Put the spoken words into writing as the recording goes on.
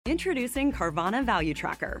Introducing Carvana Value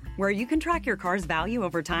Tracker, where you can track your car's value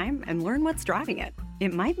over time and learn what's driving it.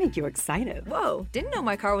 It might make you excited. Whoa, didn't know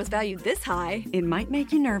my car was valued this high. It might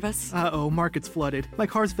make you nervous. Uh-oh, market's flooded. My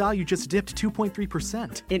car's value just dipped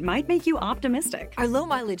 2.3%. It might make you optimistic. Our low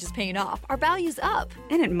mileage is paying off. Our value's up.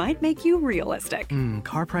 And it might make you realistic.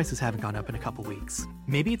 Car prices haven't gone up in a couple weeks.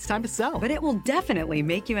 Maybe it's time to sell. But it will definitely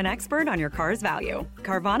make you an expert on your car's value.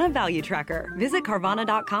 Carvana Value Tracker. Visit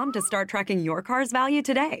Carvana.com to start tracking your car's value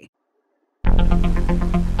today.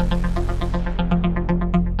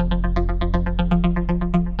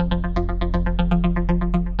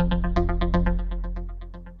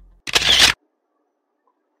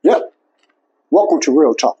 Yep. Welcome to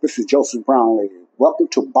Real Talk. This is Joseph Brownlee. Welcome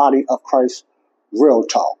to Body of Christ Real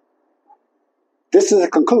Talk. This is a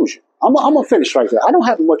conclusion. I'm going to finish right there. I don't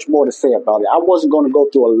have much more to say about it. I wasn't going to go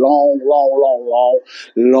through a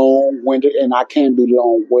long-winded, and I can be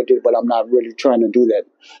long-winded, but I'm not really trying to do that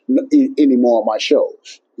anymore on my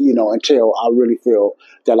shows, until I really feel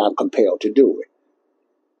that I'm compelled to do it.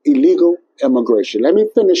 Illegal immigration. Let me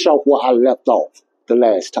finish off where I left off the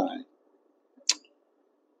last time.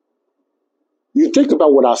 You think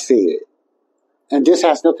about what I said, and this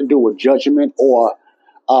has nothing to do with judgment or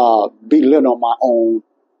belittling my own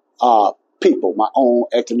people, my own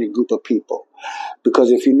ethnic group of people.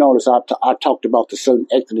 Because if you notice, I talked about the certain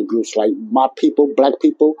ethnic groups like my people, black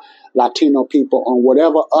people, Latino people, and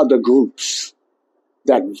whatever other groups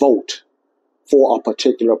that vote for a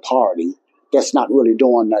particular party that's not really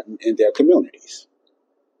doing nothing in their communities.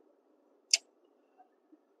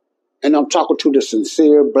 And I'm talking to the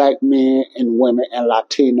sincere black men and women and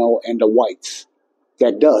Latino and the whites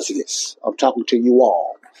that does this. I'm talking to you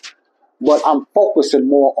all. But I'm focusing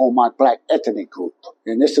more on my black ethnic group.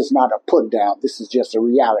 And this is not a put down. This is just a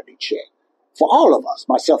reality check. For all of us,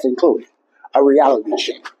 myself included, a reality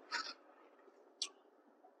check.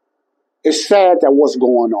 It's sad that what's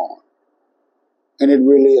going on. And it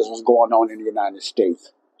really is what's going on in the United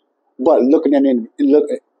States. But looking at it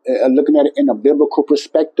in a biblical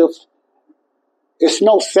perspective, it's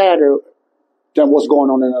no sadder than what's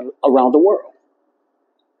going on around the world.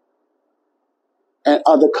 And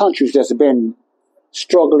other countries that's been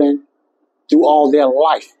struggling through all their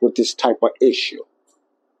life with this type of issue.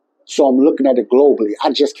 So I'm looking at it globally.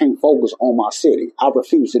 I just can't focus on my city. I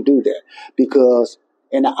refuse to do that because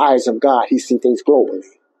in the eyes of God, he sees things globally.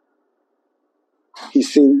 He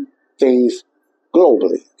sees things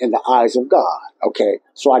globally in the eyes of God. Okay,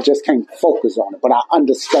 so I just can't focus on it, but I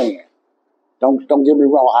understand. Don't get me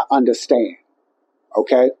wrong. I understand.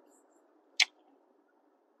 Okay.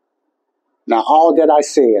 Now, all that I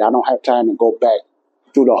said, I don't have time to go back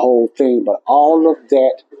through the whole thing, but all of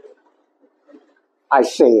that I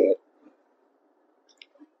said,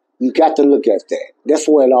 you got to look at that. That's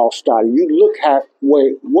where it all started. You look at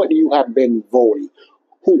what you have been voting.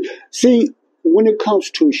 See, when it comes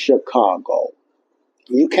to Chicago,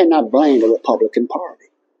 you cannot blame the Republican Party.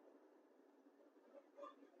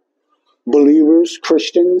 Believers,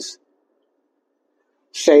 Christians,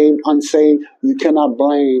 saved, unsaved, you cannot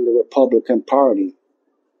blame the Republican Party,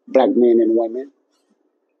 black men and women,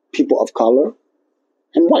 people of color,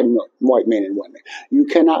 and white men and women. You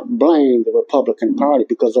cannot blame the Republican Party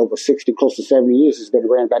because over 60, close to 70 years it's been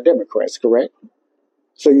ran by Democrats, correct?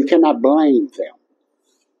 So you cannot blame them.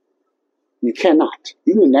 You cannot.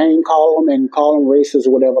 You can name call them and call them racist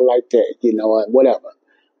or whatever like that, whatever.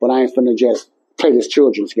 But I ain't finna just play this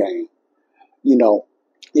children's game. You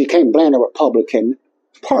can't blame the Republican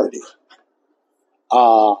Party.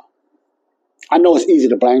 I know it's easy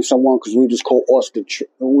to blame someone because we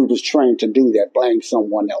was trained to do that, blame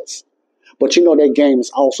someone else. But that game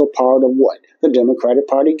is also part of what? The Democratic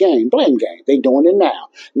Party game, blame game. They're doing it now.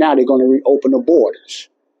 Now they're going to reopen the borders.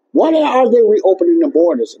 Why are they reopening the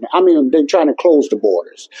borders? I mean, they're trying to close the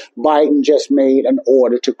borders. Biden just made an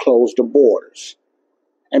order to close the borders.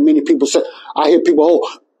 And many people say, I hear people,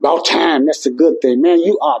 about time, that's a good thing. Man,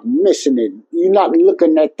 you are missing it. You're not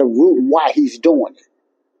looking at the root why he's doing it.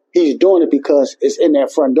 He's doing it because it's in their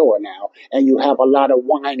front door now. And you have a lot of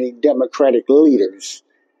whiny Democratic leaders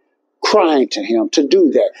crying to him to do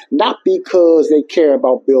that. Not because they care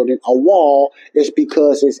about building a wall. It's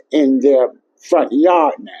because it's in their front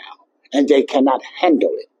yard now. And they cannot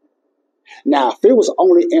handle it. Now, if it was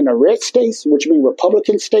only in the red states, which means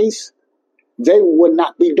Republican states, they would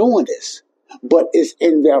not be doing this. But it's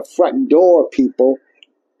in their front door, people.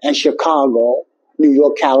 And Chicago, New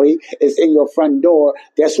York, Cali, is in your front door.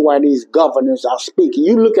 That's why these governors are speaking.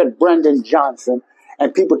 You look at Brandon Johnson,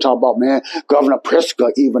 and people talk about, man, Governor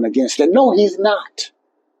Pritzker even against it. No, he's not.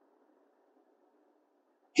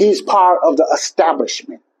 He's part of the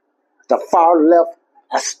establishment, the far left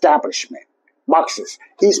establishment, Marxist.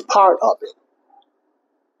 He's part of it.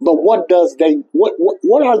 But what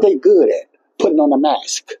are they good at? Putting on a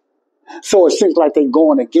mask. So it seems like they're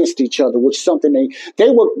going against each other, which is something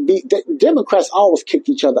the Democrats always kick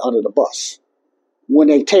each other under the bus when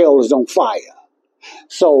their tail is on fire.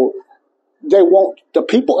 So they want the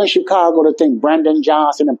people in Chicago to think Brandon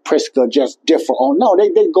Johnson and Pritzker just differ on. No, they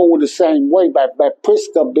go the same way by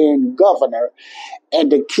Pritzker being governor, and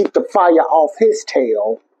to keep the fire off his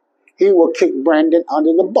tail, he will kick Brandon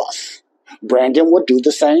under the bus. Brandon would do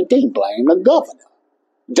the same thing, blame the governor.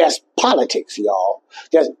 That's politics, y'all.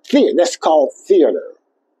 That's called theater.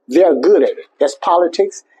 They're good at it. That's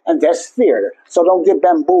politics and that's theater. So don't get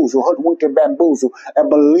bamboozled, hoodwinked and bamboozled, and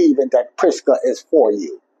believing that Pritzker is for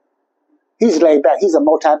you. He's laid back. He's a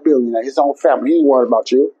multi-billionaire. His own family. He ain't worried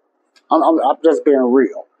about you. I'm just being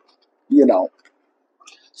real, you know.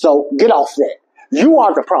 So get off that. You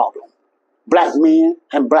are the problem. Black men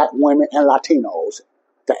and black women and Latinos,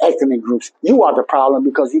 the ethnic groups. You are the problem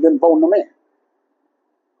because you didn't vote them in.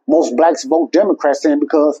 Most blacks vote Democrats in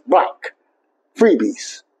because black.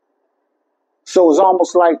 Freebies. So it's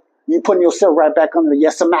almost like you putting yourself right back under the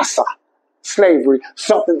yes massa. Slavery,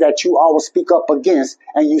 something that you always speak up against,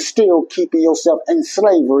 and you still keeping yourself in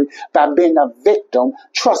slavery by being a victim,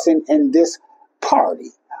 trusting in this party.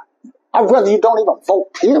 I'd rather you don't even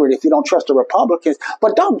vote, period, if you don't trust the Republicans,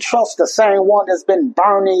 but don't trust the same one that's been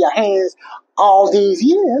burning your hands all these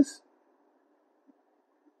years.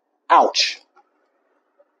 Ouch.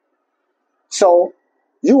 So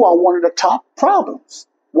you are one of the top problems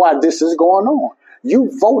why this is going on.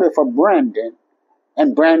 You voted for Brandon,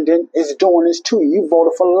 and Brandon is doing this too. You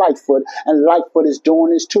voted for Lightfoot, and Lightfoot is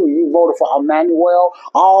doing this too. You voted for Emmanuel,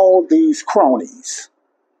 all these cronies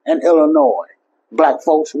in Illinois. Black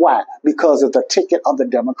folks, why? Because of the ticket of the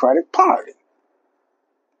Democratic Party.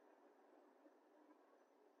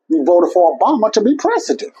 You voted for Obama to be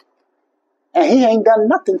president, and he ain't done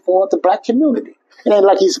nothing for the black community. It ain't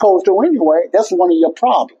like he's supposed to anyway. That's one of your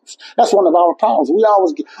problems. That's one of our problems. We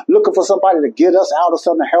always looking for somebody to get us out of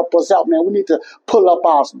something, to help us out, man. We need to pull up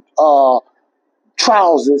our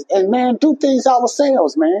trousers and, man, do things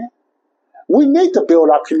ourselves, man. We need to build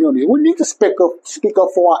our community. We need to speak up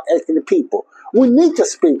for our ethnic people. We need to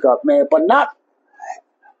speak up, man, but not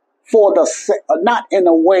in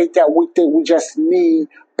a way that we think we just need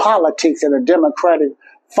politics and a Democratic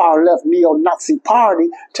far-left neo-Nazi party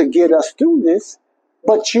to get us through this.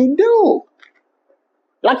 But you do.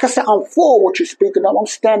 Like I said, I'm for what you're speaking of. I'm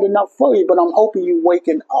standing up for you, but I'm hoping you're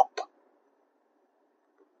waking up.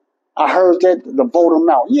 I heard that the vote them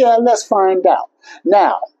out. Yeah, let's find out.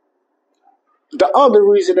 Now, the other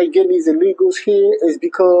reason they're getting these illegals here is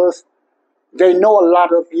because they know a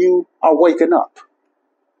lot of you are waking up.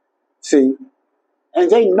 See? And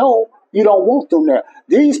they know you don't want them there.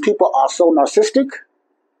 These people are so narcissistic.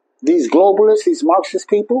 These globalists, these Marxist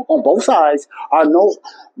people on both sides are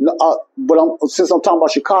since I'm talking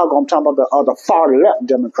about Chicago, I'm talking about the far left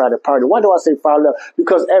Democratic Party. Why do I say far left?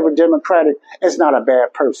 Because every Democratic is not a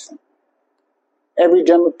bad person.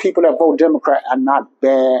 People that vote Democrat are not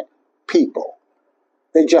bad people.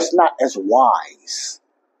 They're just not as wise.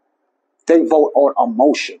 They vote on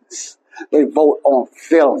emotions. They vote on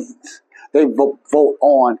feelings. They vote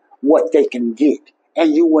on what they can get.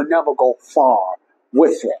 And you will never go far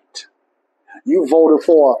with it. You voted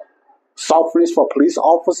for softness for police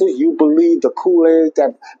officers. You believe the Kool-Aid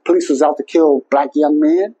that police was out to kill black young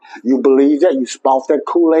men. You believe that. You spout that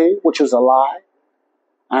Kool-Aid, which is a lie.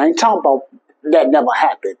 I ain't talking about that never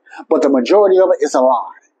happened, but the majority of it is a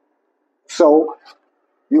lie. So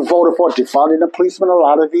you voted for defunding the policemen, a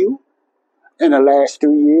lot of you, in the last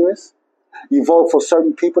 3 years. You voted for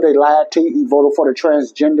certain people, they lied to you. You voted for the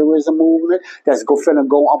transgenderism movement that's finna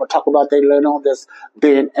go. I'm going to talk about that later on, that's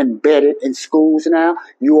being embedded in schools now.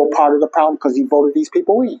 You are part of the problem because you voted these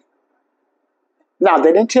people in. Now,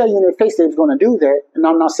 they didn't tell you in their face they was going to do that, and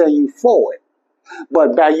I'm not saying you for it.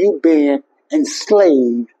 But by you being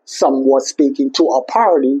enslaved, somewhat speaking, to a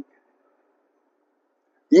party,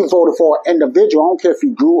 you voted for an individual. I don't care if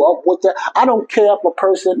you grew up with that. I don't care if a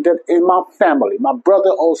person that in my family, my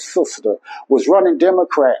brother or sister, was running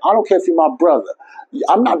Democrat. I don't care if you're my brother.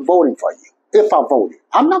 I'm not voting for you. If I voted,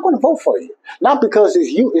 I'm not going to vote for you. Not because it's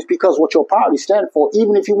you, it's because what your party stands for.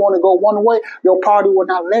 Even if you want to go one way, your party will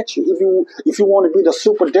not let you. If you want to be the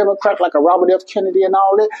super Democrat like a Robert F. Kennedy and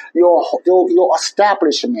all that, your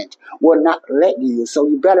establishment will not let you. So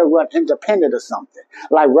you better run independent or something,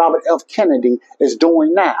 like Robert F. Kennedy is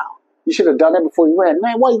doing now. You should have done that before you ran.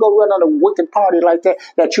 Man, why you go run on a wicked party like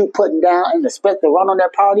that you putting down and expect to run on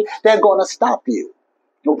that party? They're going to stop you.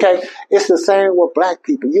 Okay? It's the same with black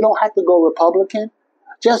people. You don't have to go Republican.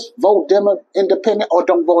 Just vote independent or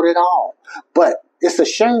don't vote at all. But it's a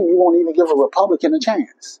shame you won't even give a Republican a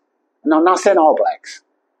chance. And I'm not saying all blacks.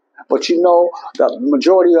 But you know, the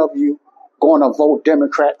majority of you going to vote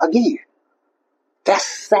Democrat again. That's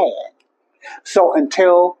sad. So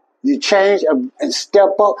until you change and step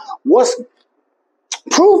up,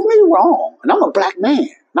 prove me wrong. And I'm a black man.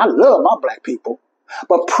 And I love my black people.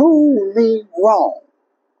 But prove me wrong.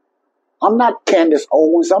 I'm not Candace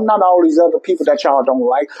Owens. I'm not all these other people that y'all don't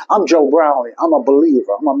like. I'm Joe Brownlee. I'm a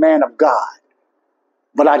believer. I'm a man of God.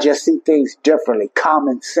 But I just see things differently.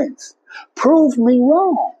 Common sense. Prove me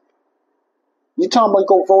wrong. You talking about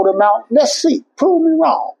go vote them out? Let's see. Prove me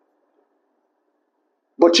wrong.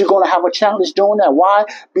 But you're going to have a challenge doing that. Why?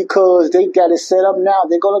 Because they got it set up now.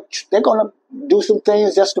 They're going to do some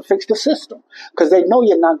things just to fix the system. Because they know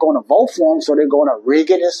you're not going to vote for them, so they're going to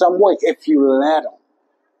rig it in some way if you let them.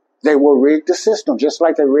 They will rig the system, just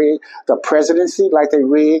like they rigged the presidency, like they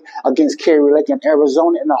rigged against Kerry Lake in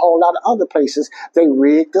Arizona and a whole lot of other places. They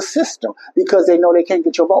rigged the system because they know they can't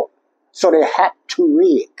get your vote. So they have to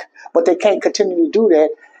rig. But they can't continue to do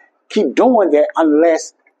that, keep doing that,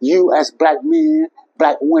 unless you as black men,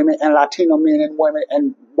 black women, and Latino men and women,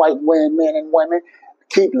 and white men and women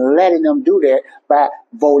keep letting them do that by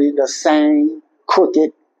voting the same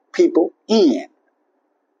crooked people in.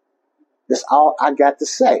 That's all I got to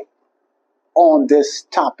say on this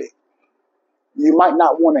topic. You might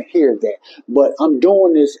not want to hear that, but I'm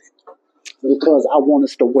doing this because I want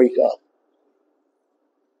us to wake up.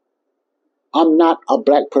 I'm not a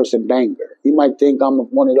black person banger. You might think I'm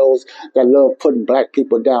one of those that love putting black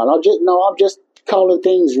people down. I'm just calling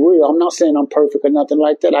things real. I'm not saying I'm perfect or nothing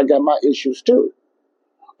like that. I got my issues too.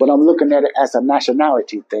 But I'm looking at it as a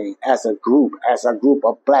nationality thing, as a group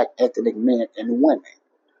of black ethnic men and women.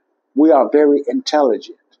 We are very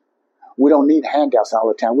intelligent. We don't need handouts all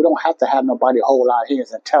the time. We don't have to have nobody hold our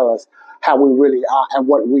hands and tell us how we really are and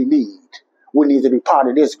what we need. We need to be part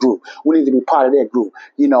of this group. We need to be part of that group.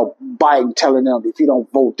 You know, Biden telling them if you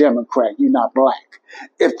don't vote Democrat, you're not black.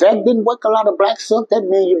 If that didn't wake a lot of blacks up, that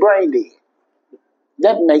means you're brain dead.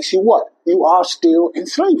 That makes you what? You are still in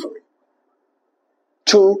slavery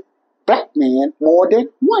to black men more than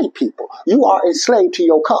white people. You are enslaved to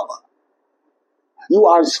your color. You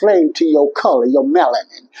are enslaved to your color, your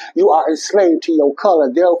melanin. You are enslaved to your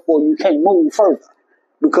color. Therefore, you can't move further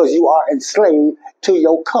because you are enslaved to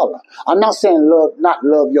your color. I'm not saying not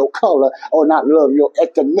love your color or not love your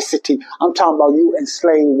ethnicity. I'm talking about you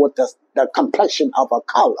enslaved with the complexion of a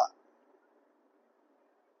color.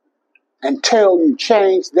 Until you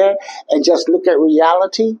change that and just look at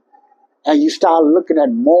reality and you start looking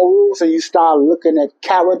at morals and you start looking at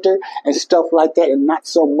character and stuff like that and not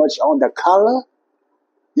so much on the color,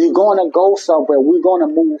 you're going to go somewhere. We're going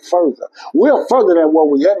to move further. We're further than what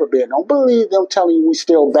we ever been. Don't believe them telling you we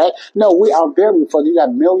still back. No, we are very further. You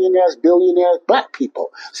got millionaires, billionaires, black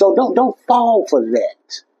people. So don't fall for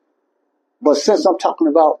that. But since I'm talking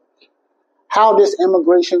about how this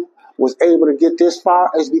immigration was able to get this far,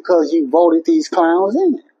 is because you voted these clowns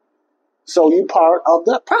in. So you're part of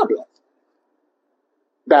the problem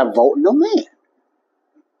by voting them in.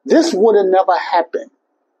 This would have never happened.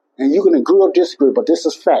 And you can agree or disagree, but this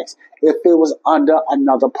is facts. If it was under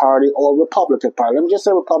another party or a Republican Party, let me just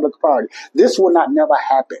say Republican Party, this would not never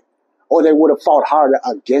happen. Or they would have fought harder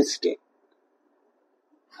against it.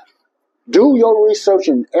 Do your research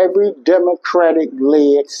in every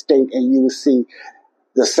Democratic-led state and you will see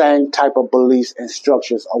the same type of beliefs and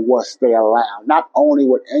structures of what they allow. Not only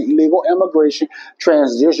with illegal immigration,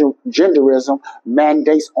 transgenderism,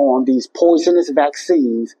 mandates on these poisonous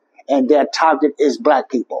vaccines, and their target is black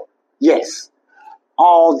people. Yes,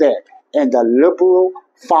 all that. And the liberal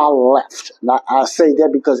far left. Now, I say that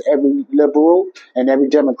because every liberal and every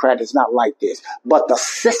Democrat is not like this. But the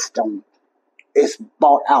system is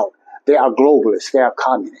bought out. They are globalists. They are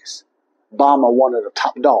communists. Obama, one of the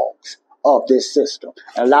top dogs of this system.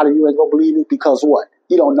 And a lot of you ain't gonna believe it because what?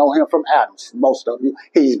 You don't know him from Adams. Most of you.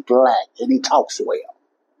 He's black and he talks well.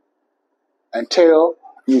 Until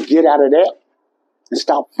you get out of that and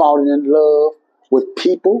stop falling in love with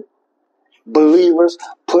people, believers,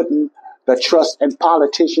 putting the trust in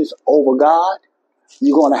politicians over God,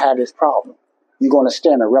 you're going to have this problem. You're going to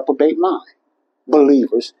stay in a reprobate mind.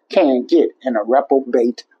 Believers can get in a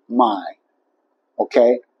reprobate mind.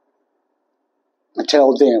 Okay?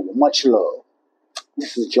 Until then, with much love,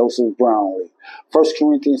 this is Joseph Brownlee. 1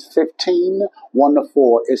 Corinthians 15,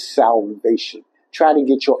 1-4 is salvation. Try to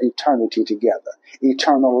get your eternity together.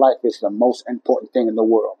 Eternal life is the most important thing in the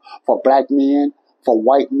world. For black men, for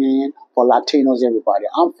white men, for Latinos, everybody.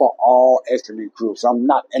 I'm for all ethnic groups. I'm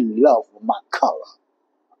not in love with my color.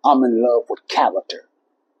 I'm in love with character.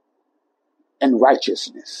 and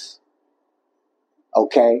righteousness.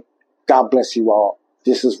 Okay? God bless you all.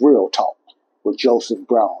 This is Real Talk with Joseph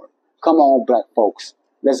Brown. Come on, black folks.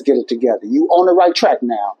 Let's get it together. You on the right track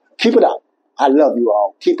now. Keep it up. I love you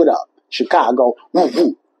all. Keep it up. Chicago.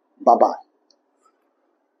 Bye-bye.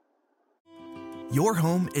 Your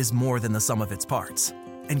home is more than the sum of its parts.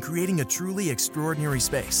 And creating a truly extraordinary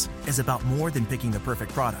space is about more than picking the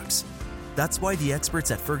perfect products. That's why the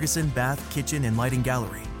experts at Ferguson Bath, Kitchen, and Lighting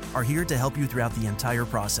Gallery are here to help you throughout the entire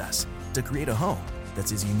process to create a home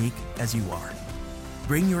that's as unique as you are.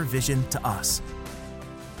 Bring your vision to us.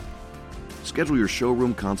 Schedule your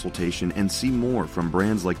showroom consultation and see more from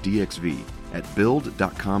brands like DXV at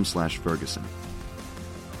build.com/Ferguson.